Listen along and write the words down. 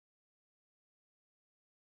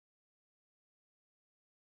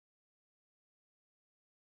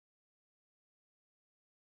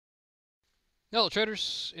Hello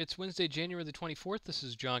traders, it's Wednesday, January the 24th. This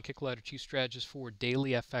is John Kickleiter, Chief Strategist for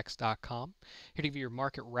dailyfx.com. Here to give you your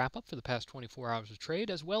market wrap-up for the past 24 hours of trade,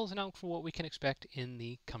 as well as an outlook for what we can expect in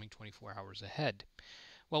the coming 24 hours ahead.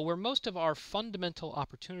 Well, where most of our fundamental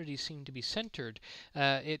opportunities seem to be centered,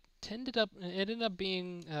 it ended up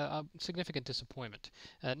being a significant disappointment.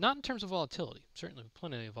 Not in terms of volatility, certainly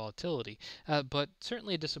plenty of volatility, but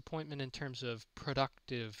certainly a disappointment in terms of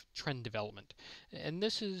productive trend development. And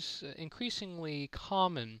this is increasingly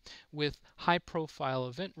common with high-profile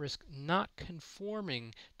event risk not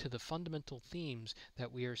conforming to the fundamental themes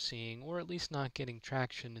that we are seeing, or at least not getting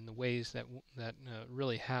traction in the ways that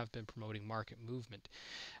really have been promoting market movement.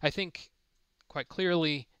 I think quite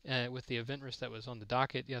clearly with the event risk that was on the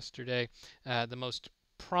docket yesterday, the most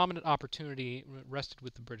prominent opportunity rested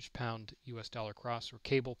with the British pound US dollar cross or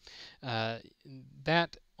cable.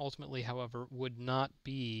 That ultimately, however, would not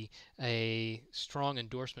be a strong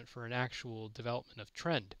endorsement for an actual development of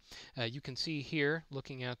trend. You can see here,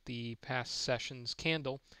 looking at the past session's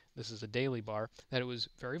candle, this is a daily bar, that it was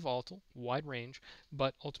very volatile, wide range,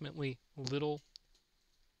 but ultimately little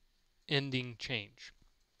ending change.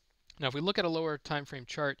 Now, if we look at a lower time frame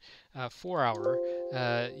chart, 4 hour,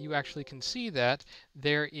 you actually can see that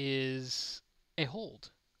there is a hold.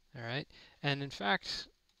 All right, and in fact,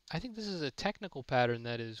 I think this is a technical pattern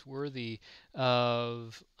that is worthy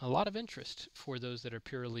of a lot of interest for those that are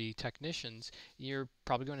purely technicians. You're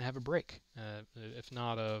probably going to have a break, if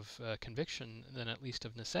not of conviction, then at least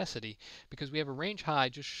of necessity, because we have a range high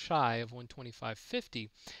just shy of 125.50,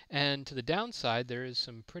 and to the downside, there is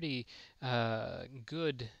some pretty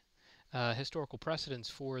good historical precedence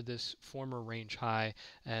for this former range high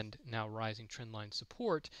and now rising trendline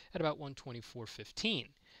support at about 124.15.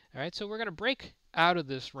 All right, so we're going to break out of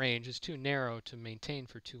this range. It's too narrow to maintain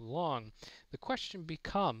for too long. The question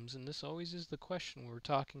becomes, and this always is the question when we're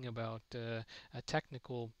talking about a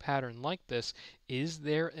technical pattern like this, is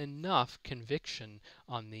there enough conviction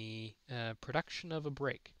on the production of a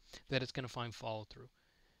break that it's going to find follow through?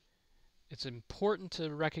 It's important to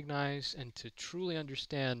recognize and to truly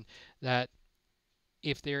understand that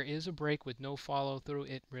if there is a break with no follow through,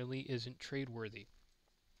 it really isn't trade worthy.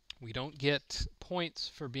 We don't get points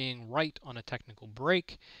for being right on a technical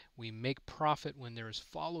break. We make profit when there is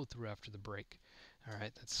follow through after the break. All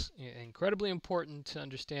right, that's incredibly important to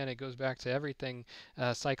understand. It goes back to everything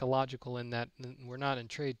psychological in that we're not in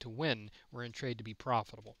trade to win, we're in trade to be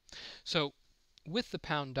profitable. So with the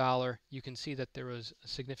pound dollar, you can see that there was a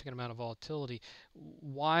significant amount of volatility.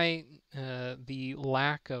 Why the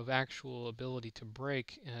lack of actual ability to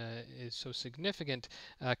break is so significant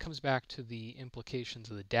comes back to the implications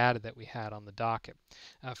of the data that we had on the docket.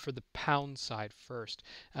 For the pound side first,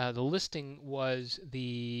 the listing was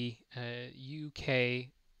the UK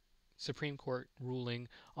Supreme Court ruling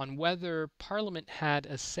on whether Parliament had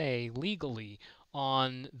a say legally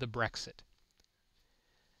on the Brexit.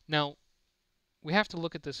 Now, we have to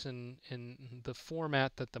look at this in the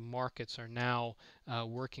format that the markets are now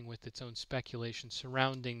working with its own speculation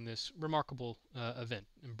surrounding this remarkable event.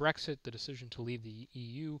 In Brexit, the decision to leave the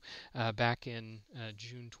EU back in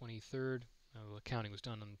June 23rd, the counting was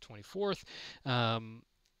done on the 24th,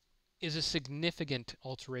 is a significant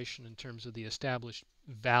alteration in terms of the established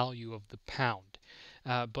value of the pound.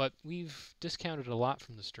 But we've discounted a lot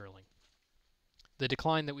from the sterling. The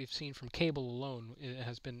decline that we've seen from cable alone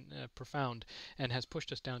has been profound and has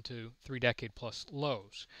pushed us down to 3-decade plus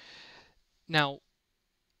lows. Now,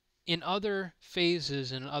 in other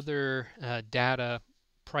phases and other data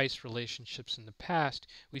price relationships in the past,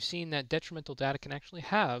 we've seen that detrimental data can actually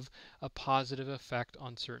have a positive effect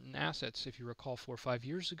on certain assets. If you recall 4 or 5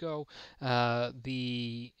 years ago,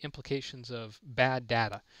 the implications of bad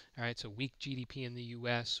data, all right, so weak GDP in the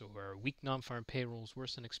US or weak non-farm payrolls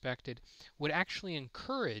worse than expected, would actually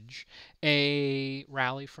encourage a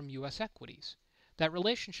rally from US equities. That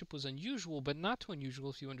relationship was unusual, but not too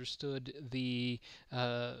unusual if you understood the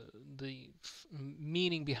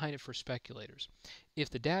meaning behind it for speculators.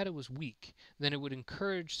 If the data was weak, then it would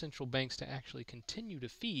encourage central banks to actually continue to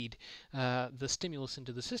feed the stimulus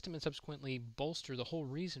into the system and subsequently bolster the whole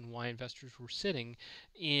reason why investors were sitting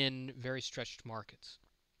in very stretched markets.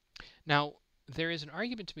 Now, there is an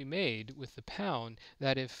argument to be made with the pound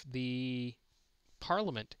that if the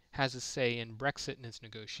Parliament has a say in Brexit and its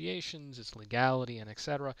negotiations, its legality, and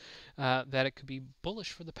etc., that it could be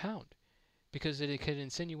bullish for the pound because it could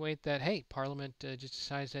insinuate that, hey, Parliament just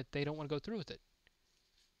decides that they don't want to go through with it.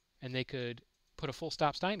 And they could put a full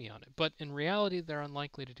stop stymie on it. But in reality, they're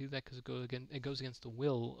unlikely to do that because it goes against the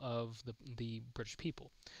will of the British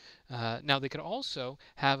people. Now, they could also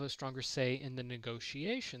have a stronger say in the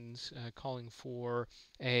negotiations, calling for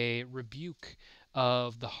a rebuke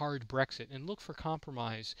of the hard Brexit and look for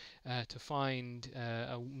compromise to find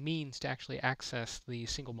a means to actually access the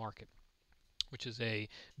single market, which is a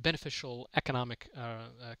beneficial economic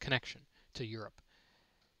connection to Europe.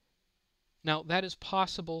 Now, that is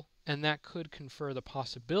possible, and that could confer the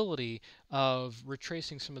possibility of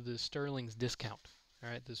retracing some of the sterling's discount. All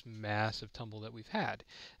right, this massive tumble that we've had.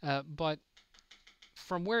 But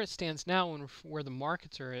from where it stands now and where the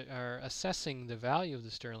markets are assessing the value of the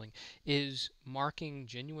sterling is marking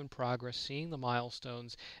genuine progress, seeing the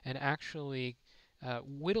milestones, and actually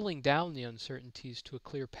whittling down the uncertainties to a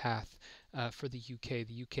clear path for the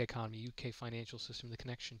UK economy, UK financial system, the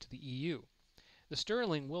connection to the EU. The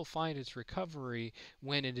sterling will find its recovery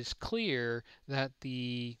when it is clear that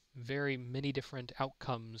the very many different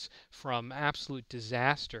outcomes from absolute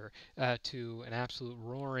disaster to an absolute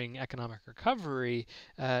roaring economic recovery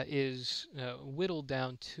is whittled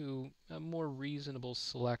down to a more reasonable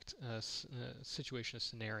select situation of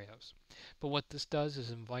scenarios. But what this does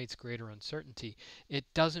is invites greater uncertainty. It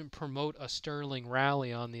doesn't promote a sterling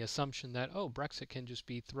rally on the assumption that, oh, Brexit can just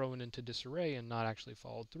be thrown into disarray and not actually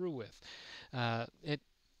followed through with. It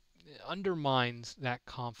undermines that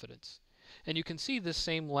confidence. And you can see this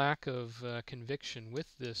same lack of conviction with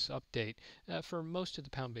this update for most of the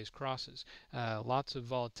pound-based crosses. Lots of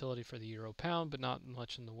volatility for the euro-pound, but not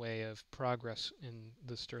much in the way of progress in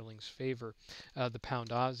the sterling's favor. The pound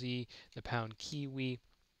Aussie, the pound Kiwi,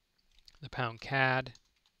 the pound CAD,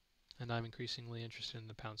 and I'm increasingly interested in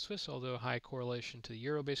the pound Swiss, although high correlation to the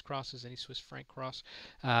euro-based crosses, any Swiss franc cross.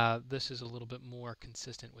 This is a little bit more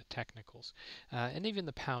consistent with technicals. And even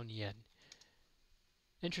the pound yen.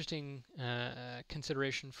 Interesting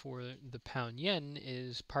consideration for the pound yen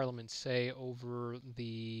is Parliament's say over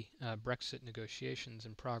the Brexit negotiations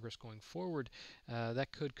and progress going forward.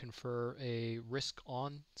 That could confer a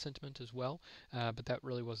risk-on sentiment as well, but that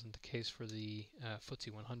really wasn't the case for the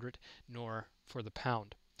FTSE 100 nor for the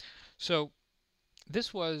pound. So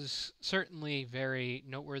this was certainly very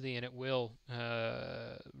noteworthy, and it will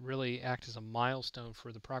really act as a milestone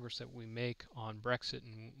for the progress that we make on Brexit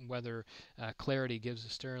and whether clarity gives the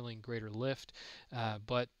sterling greater lift.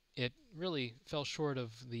 But it really fell short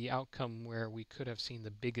of the outcome where we could have seen the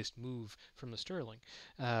biggest move from the sterling.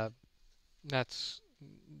 That's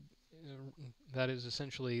that is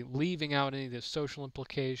essentially leaving out any of the social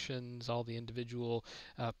implications, all the individual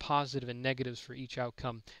positive and negatives for each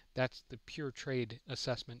outcome. That's the pure trade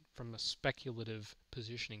assessment from a speculative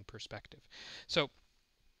positioning perspective. So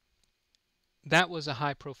that was a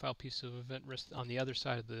high profile piece of event risk. On the other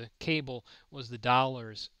side of the cable was the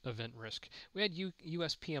dollar's event risk. We had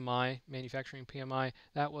US PMI, manufacturing PMI.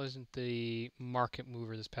 That wasn't the market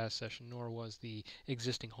mover this past session, nor was the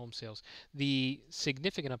existing home sales. The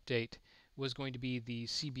significant update was going to be the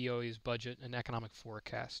CBOE's budget and economic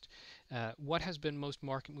forecast. What has been most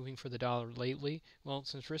market moving for the dollar lately? Well,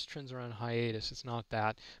 since risk trends are on hiatus, it's not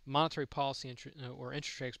that. Monetary policy or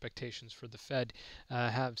interest rate expectations for the Fed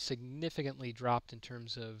have significantly dropped in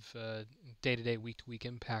terms of day-to-day, week-to-week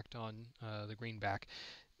impact on the greenback.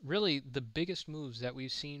 Really, the biggest moves that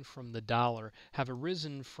we've seen from the dollar have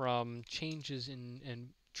arisen from changes in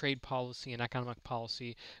trade policy and economic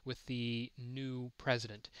policy with the new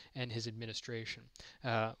president and his administration.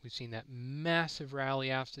 We've seen that massive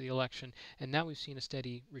rally after the election, and now we've seen a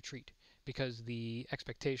steady retreat because the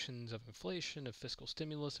expectations of inflation, of fiscal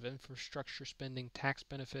stimulus, of infrastructure spending, tax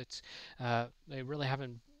benefits, they really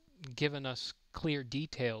haven't given us clear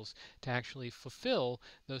details to actually fulfill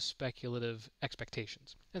those speculative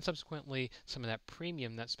expectations. And subsequently, some of that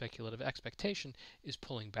premium, that speculative expectation, is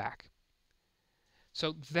pulling back.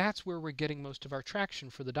 So that's where we're getting most of our traction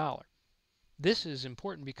for the dollar. This is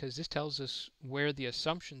important because this tells us where the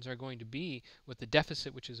assumptions are going to be with the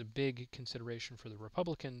deficit, which is a big consideration for the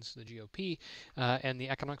Republicans, the GOP, and the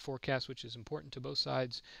economic forecast, which is important to both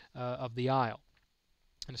sides of the aisle.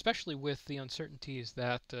 And especially with the uncertainties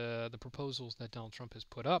that the proposals that Donald Trump has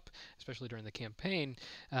put up, especially during the campaign,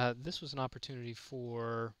 this was an opportunity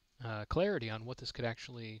for clarity on what this could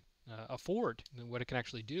actually afford and what it can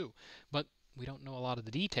actually do. But we don't know a lot of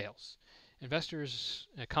the details. Investors,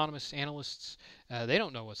 economists, analysts, they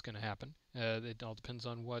don't know what's going to happen. It all depends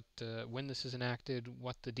on what, when this is enacted,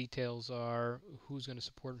 what the details are, who's going to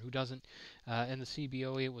support it, who doesn't. And the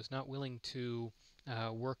CBOE was not willing to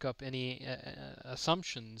work up any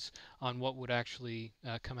assumptions on what would actually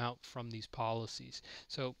come out from these policies.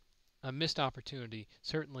 So a missed opportunity,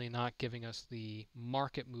 certainly not giving us the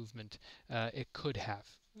market movement it could have,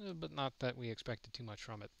 but not that we expected too much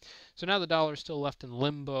from it. So now the dollar is still left in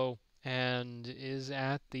limbo and is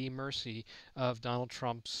at the mercy of Donald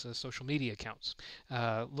Trump's social media accounts.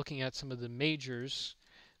 Looking at some of the majors,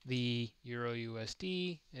 the Euro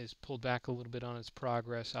USD is pulled back a little bit on its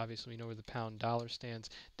progress. Obviously, we know where the pound dollar stands.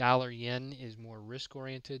 Dollar yen is more risk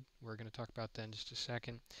oriented. We're going to talk about that in just a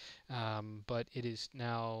second. But it is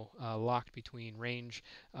now locked between range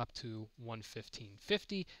up to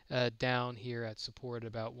 115.50, down here at support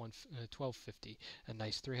about 12.50, a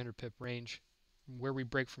nice 300 pip range. Where we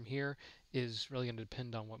break from here is really going to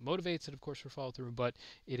depend on what motivates it, of course, for follow through, but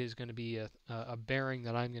it is going to be a bearing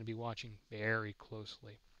that I'm going to be watching very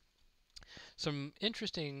closely. Some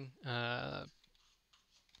interesting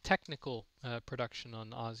technical production on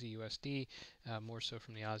Aussie USD, more so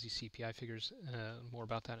from the Aussie CPI figures, more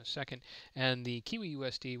about that in a second, and the Kiwi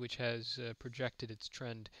USD, which has projected its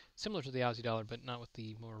trend similar to the Aussie dollar, but not with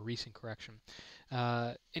the more recent correction.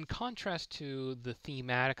 In contrast to the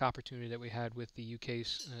thematic opportunity that we had with the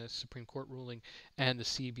UK's Supreme Court ruling and the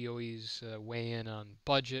CBOE's weigh-in on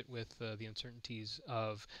budget with the uncertainties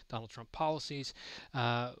of Donald Trump policies,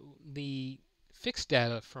 the fixed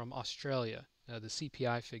data from Australia, the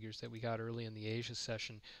CPI figures that we got early in the Asia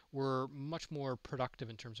session, were much more productive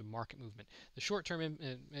in terms of market movement. The short term,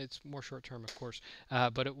 it's more short term, of course,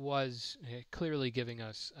 but it was clearly giving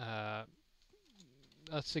us a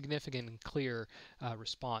significant and clear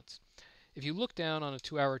response. If you look down on a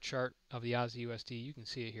 2-hour chart of the Aussie USD, you can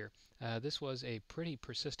see it here. This was a pretty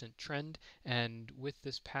persistent trend, and with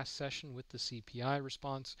this past session, with the CPI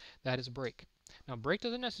response, that is a break. Now, break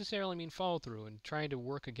doesn't necessarily mean follow through, and trying to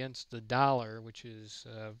work against the dollar, which is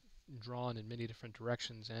drawn in many different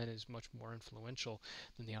directions and is much more influential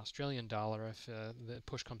than the Australian dollar if the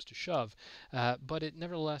push comes to shove. But it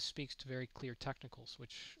nevertheless speaks to very clear technicals,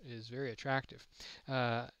 which is very attractive.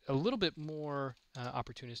 A little bit more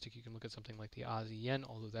opportunistic, you can look at something like the Aussie yen,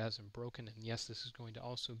 although that hasn't broken, and yes, this is going to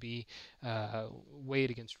also be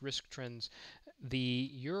weighed against risk trends. The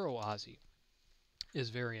Euro Aussie is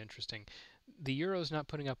very interesting. The euro is not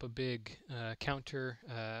putting up a big counter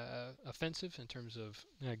offensive in terms of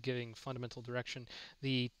giving fundamental direction.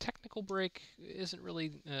 The technical break isn't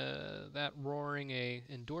really that roaring a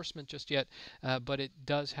endorsement just yet, but it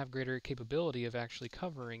does have greater capability of actually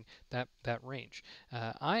covering that range.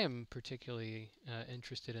 I am particularly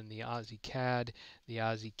interested in the Aussie CAD, the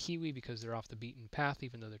Aussie Kiwi, because they're off the beaten path,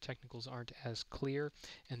 even though their technicals aren't as clear,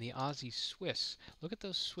 and the Aussie Swiss. Look at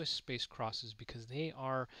those Swiss space crosses, because they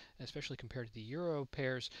are, especially compared to the euro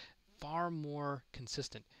pairs, far more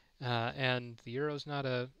consistent. And the euro is not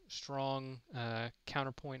a strong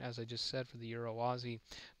counterpoint, as I just said, for the euro Aussie.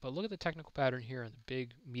 But look at the technical pattern here in the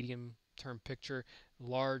big medium term picture,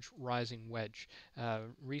 large rising wedge.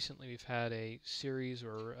 Recently we've had a series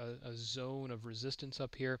or a zone of resistance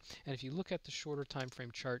up here, and if you look at the shorter time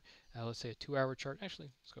frame chart, let's say a 2-hour chart, actually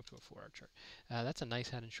let's go to a 4-hour chart, that's a nice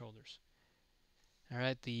head and shoulders. All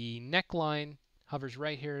right, the neckline hovers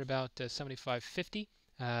right here at about 75.50,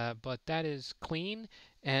 but that is clean,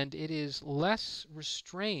 and it is less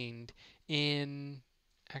restrained in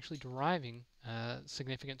actually deriving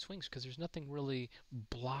significant swings, because there's nothing really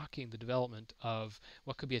blocking the development of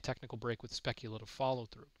what could be a technical break with speculative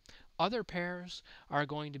follow-through. Other pairs are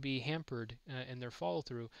going to be hampered in their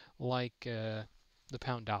follow-through, like the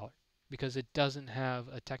pound dollar, because it doesn't have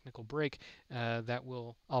a technical break that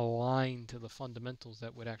will align to the fundamentals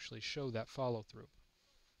that would actually show that follow-through.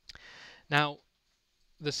 Now,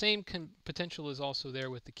 the same potential is also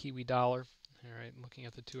there with the Kiwi dollar. All right, looking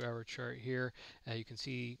at the 2-hour chart here, you can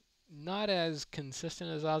see not as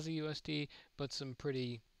consistent as Aussie USD, but some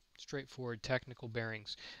pretty straightforward technical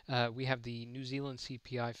bearings. We have the New Zealand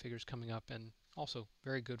CPI figures coming up, and also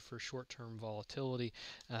very good for short-term volatility.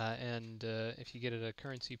 And if you get at a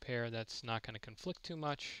currency pair that's not going to conflict too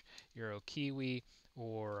much, Euro Kiwi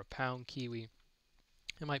or a Pound Kiwi,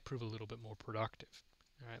 it might prove a little bit more productive.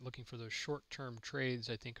 All right, looking for those short-term trades,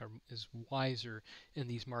 I think, is wiser in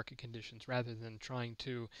these market conditions, rather than trying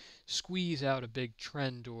to squeeze out a big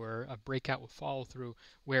trend or a breakout with follow-through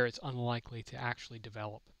where it's unlikely to actually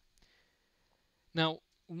develop. Now,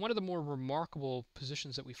 one of the more remarkable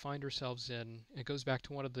positions that we find ourselves in, it goes back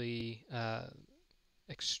to one of the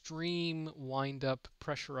extreme wind-up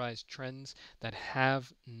pressurized trends that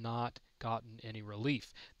have not gotten any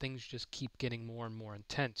relief. Things just keep getting more and more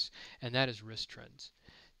intense, and that is risk trends.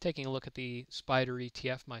 Taking a look at the Spider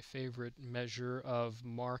ETF, my favorite measure of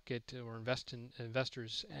market or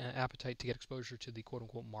investors' appetite to get exposure to the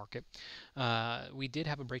quote-unquote market, we did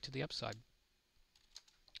have a break to the upside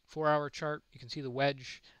 4-hour chart, you can see the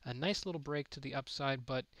wedge, a nice little break to the upside,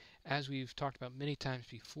 but as we've talked about many times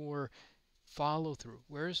before, follow through.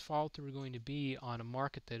 Where is follow through going to be on a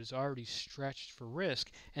market that is already stretched for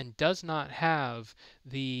risk and does not have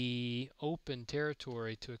the open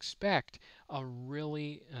territory to expect a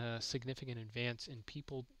really significant advance in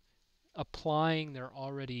people applying their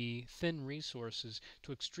already thin resources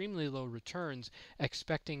to extremely low returns,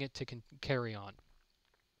 expecting it to carry on?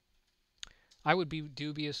 I would be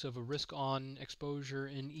dubious of a risk-on exposure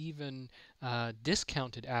in even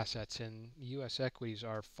discounted assets, and U.S. equities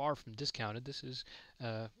are far from discounted. This is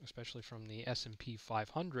especially from the S&P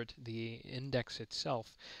 500, the index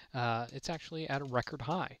itself. It's actually at a record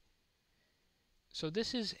high. So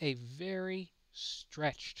this is a very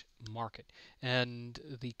stretched market, and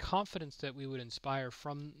the confidence that we would inspire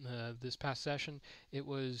from this past session, it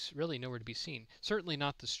was really nowhere to be seen. Certainly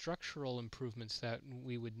not the structural improvements that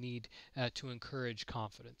we would need to encourage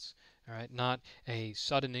confidence. All right, not a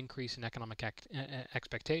sudden increase in economic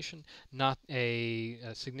expectation, not a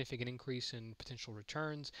significant increase in potential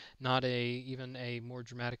returns, not even a more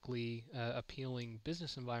dramatically appealing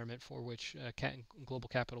business environment for which global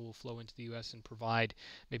capital will flow into the U.S. and provide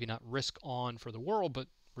maybe not risk on for the world, but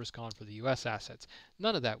risk on for the U.S. assets.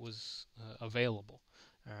 None of that was available.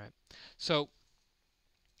 All right, so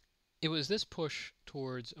it was this push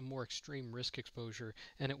towards a more extreme risk exposure,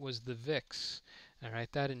 and it was the VIX, all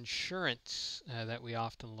right, that insurance that we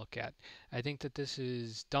often look at. I think that this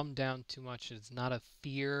is dumbed down too much. It's not a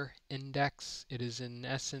fear index. It is in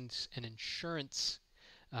essence an insurance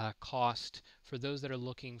cost for those that are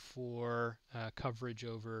looking for coverage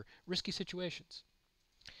over risky situations.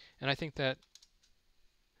 And I think that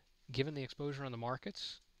given the exposure on the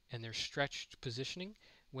markets and their stretched positioning,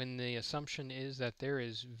 when the assumption is that there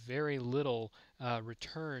is very little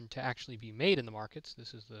return to actually be made in the markets,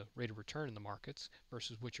 this is the rate of return in the markets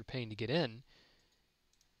versus what you're paying to get in,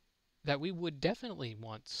 that we would definitely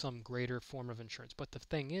want some greater form of insurance. But the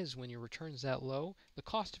thing is, when your return is that low, the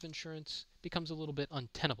cost of insurance becomes a little bit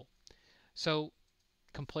untenable. So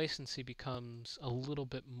complacency becomes a little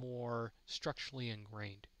bit more structurally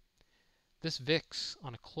ingrained. This VIX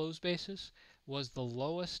on a close basis was the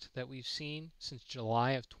lowest that we've seen since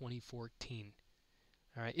July of 2014.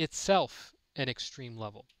 All right, itself an extreme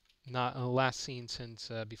level, not last seen since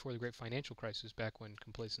before the great financial crisis, back when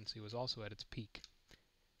complacency was also at its peak.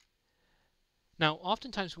 Now,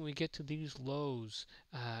 oftentimes when we get to these lows,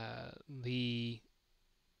 the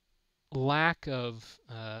lack of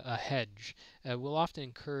a hedge will often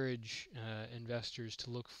encourage investors to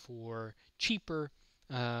look for cheaper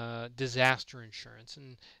disaster insurance,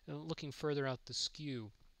 and looking further out the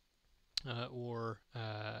skew or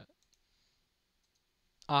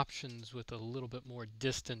options with a little bit more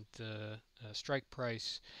distant strike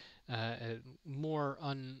price, more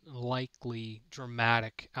unlikely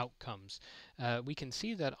dramatic outcomes. We can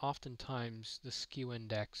see that oftentimes the skew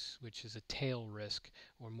index, which is a tail risk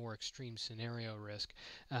or more extreme scenario risk,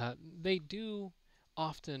 they do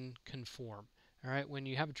often conform. All right, when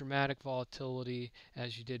you have dramatic volatility,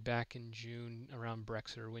 as you did back in June around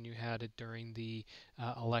Brexit, or when you had it during the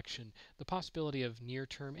election, the possibility of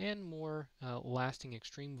near-term and more lasting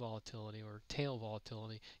extreme volatility or tail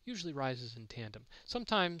volatility usually rises in tandem.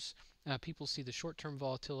 Sometimes people see the short-term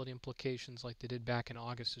volatility implications like they did back in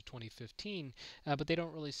August of 2015, but they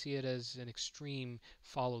don't really see it as an extreme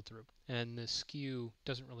follow-through, and the skew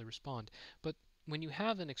doesn't really respond. But when you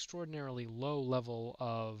have an extraordinarily low level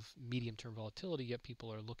of medium-term volatility, yet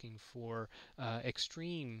people are looking for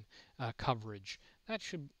extreme coverage, that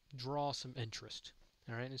should draw some interest.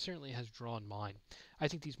 All right, and it certainly has drawn mine. I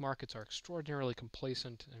think these markets are extraordinarily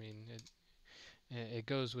complacent. I mean, it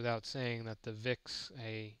goes without saying that the VIX,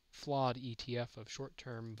 a flawed ETF of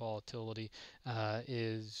short-term volatility,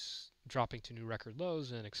 is dropping to new record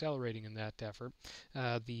lows and accelerating in that effort.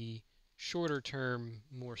 The shorter term,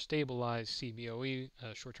 more stabilized CBOE,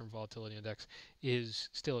 short-term volatility index, is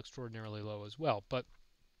still extraordinarily low as well. But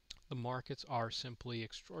the markets are simply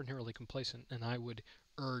extraordinarily complacent, and I would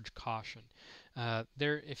urge caution.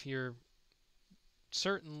 If you're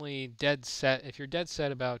certainly dead set, if you're dead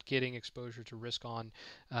set about getting exposure to risk on,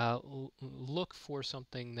 look for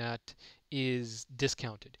something that is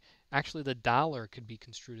discounted. Actually, the dollar could be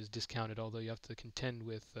construed as discounted, although you have to contend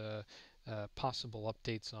with possible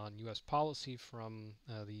updates on U.S. policy from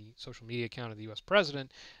the social media account of the U.S.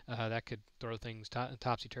 president, that could throw things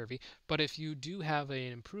topsy-turvy. But if you do have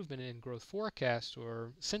an improvement in growth forecast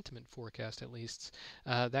or sentiment forecast at least,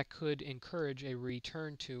 that could encourage a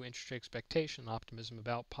return to interest rate expectation, optimism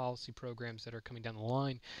about policy programs that are coming down the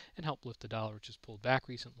line, and help lift the dollar, which has pulled back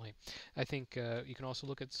recently. I think you can also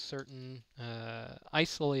look at certain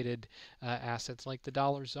isolated assets like the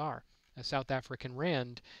dollar ZAR. A South African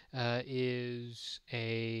rand is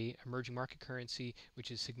a emerging market currency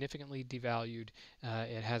which is significantly devalued.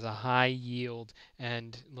 It has a high yield,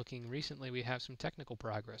 and looking recently, we have some technical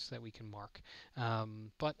progress that we can mark.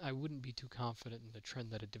 But I wouldn't be too confident in the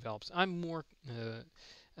trend that it develops. I'm more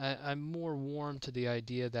warm to the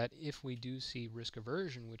idea that if we do see risk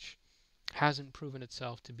aversion, which hasn't proven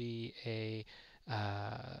itself to be a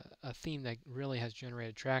theme that really has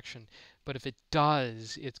generated traction. But if it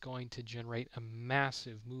does, it's going to generate a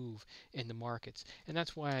massive move in the markets. And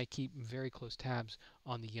that's why I keep very close tabs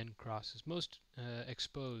on the yen crosses. Most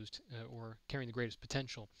exposed or carrying the greatest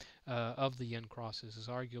potential of the yen crosses is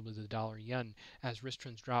arguably the dollar yen. As risk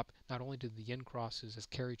trends drop, not only do the yen crosses as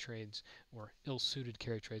carry trades or ill-suited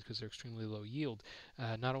carry trades because they're extremely low yield,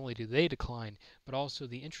 not only do they decline, but also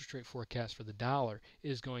the interest rate forecast for the dollar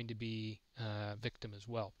is going to be victim as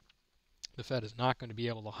well. The Fed is not going to be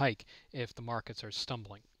able to hike if the markets are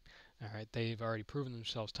stumbling. All right, they've already proven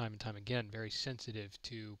themselves time and time again very sensitive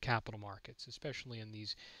to capital markets, especially in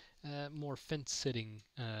these more fence-sitting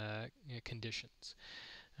conditions.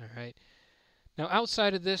 All right. Now,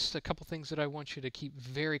 outside of this, a couple things that I want you to keep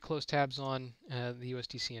very close tabs on: the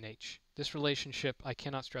USD CNH. This relationship, I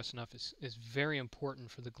cannot stress enough, is very important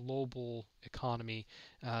for the global economy.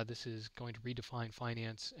 This is going to redefine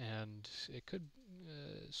finance, and it could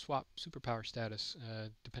swap superpower status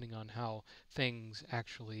depending on how things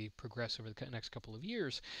actually progress over the next couple of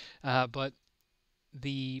years. But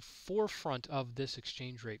the forefront of this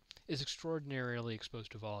exchange rate is extraordinarily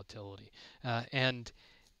exposed to volatility. And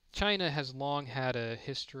China has long had a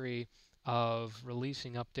history of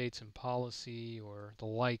releasing updates in policy or the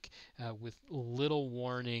like with little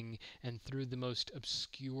warning and through the most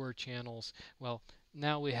obscure channels. Well,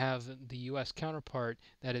 now we have the U.S. counterpart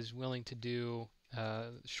that is willing to do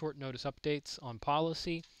short notice updates on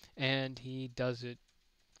policy, and he does it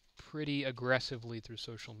pretty aggressively through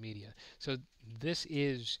social media. So this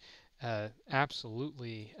is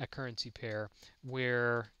absolutely a currency pair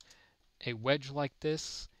where a wedge like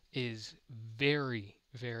this is very,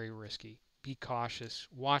 very risky. Be cautious.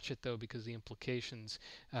 Watch it though, because the implications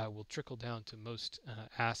will trickle down to most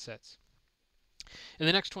assets. In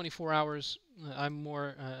the next 24 hours, I'm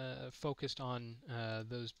more focused on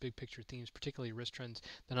those big picture themes, particularly risk trends,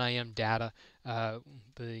 than I am data.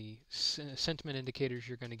 The sentiment indicators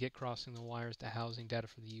you're going to get crossing the wires, the housing data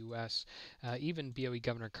for the U.S., even BOE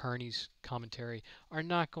Governor Carney's commentary are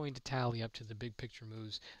not going to tally up to the big picture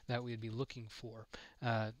moves that we'd be looking for.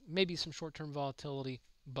 Maybe some short-term volatility,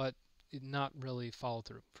 but not really follow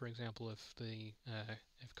through. For example,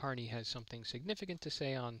 if Carney has something significant to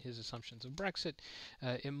say on his assumptions of Brexit,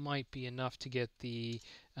 it might be enough to get the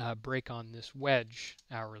break on this wedge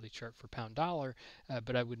hourly chart for pound dollar,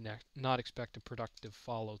 but I would not expect a productive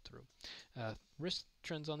follow through. Risk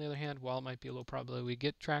trends, on the other hand, while it might be a low probability we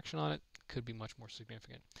get traction on it, could be much more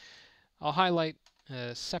significant. I'll highlight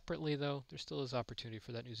separately, though, there still is opportunity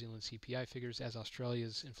for that New Zealand CPI figures, as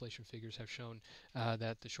Australia's inflation figures have shown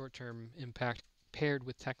that the short-term impact paired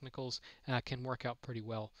with technicals can work out pretty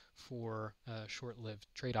well for short-lived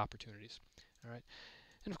trade opportunities. All right,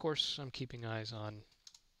 and of course, I'm keeping eyes on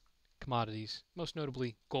commodities, most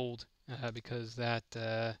notably gold, because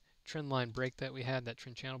that trend line break that we had, that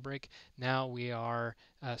trend channel break, now we are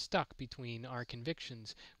stuck between our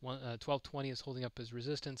convictions. 1220 is holding up as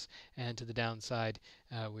resistance, and to the downside,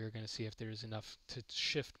 we're going to see if there's enough to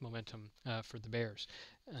shift momentum for the bears.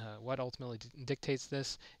 What ultimately dictates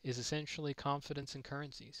this is essentially confidence in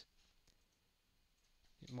currencies.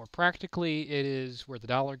 More practically, it is where the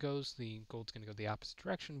dollar goes. The gold's going to go the opposite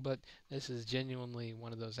direction, but this is genuinely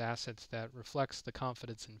one of those assets that reflects the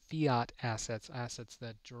confidence in fiat assets, assets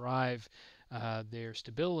that derive their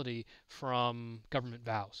stability from government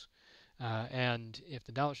vows. And if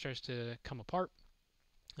the dollar starts to come apart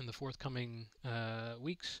in the forthcoming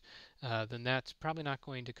weeks, then that's probably not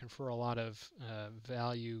going to confer a lot of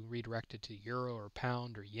value redirected to euro or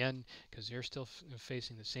pound or yen, because they're still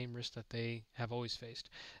facing the same risk that they have always faced.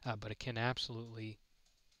 But it can absolutely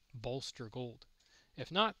bolster gold.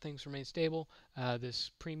 If not, things remain stable.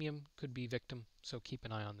 This premium could be victim, so keep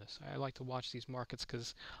an eye on this. I like to watch these markets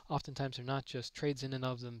because oftentimes they're not just trades in and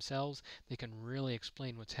of themselves. They can really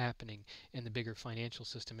explain what's happening in the bigger financial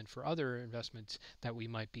system and for other investments that we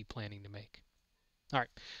might be planning to make. All right,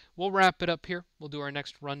 we'll wrap it up here. We'll do our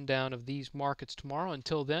next rundown of these markets tomorrow.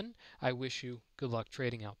 Until then, I wish you good luck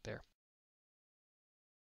trading out there.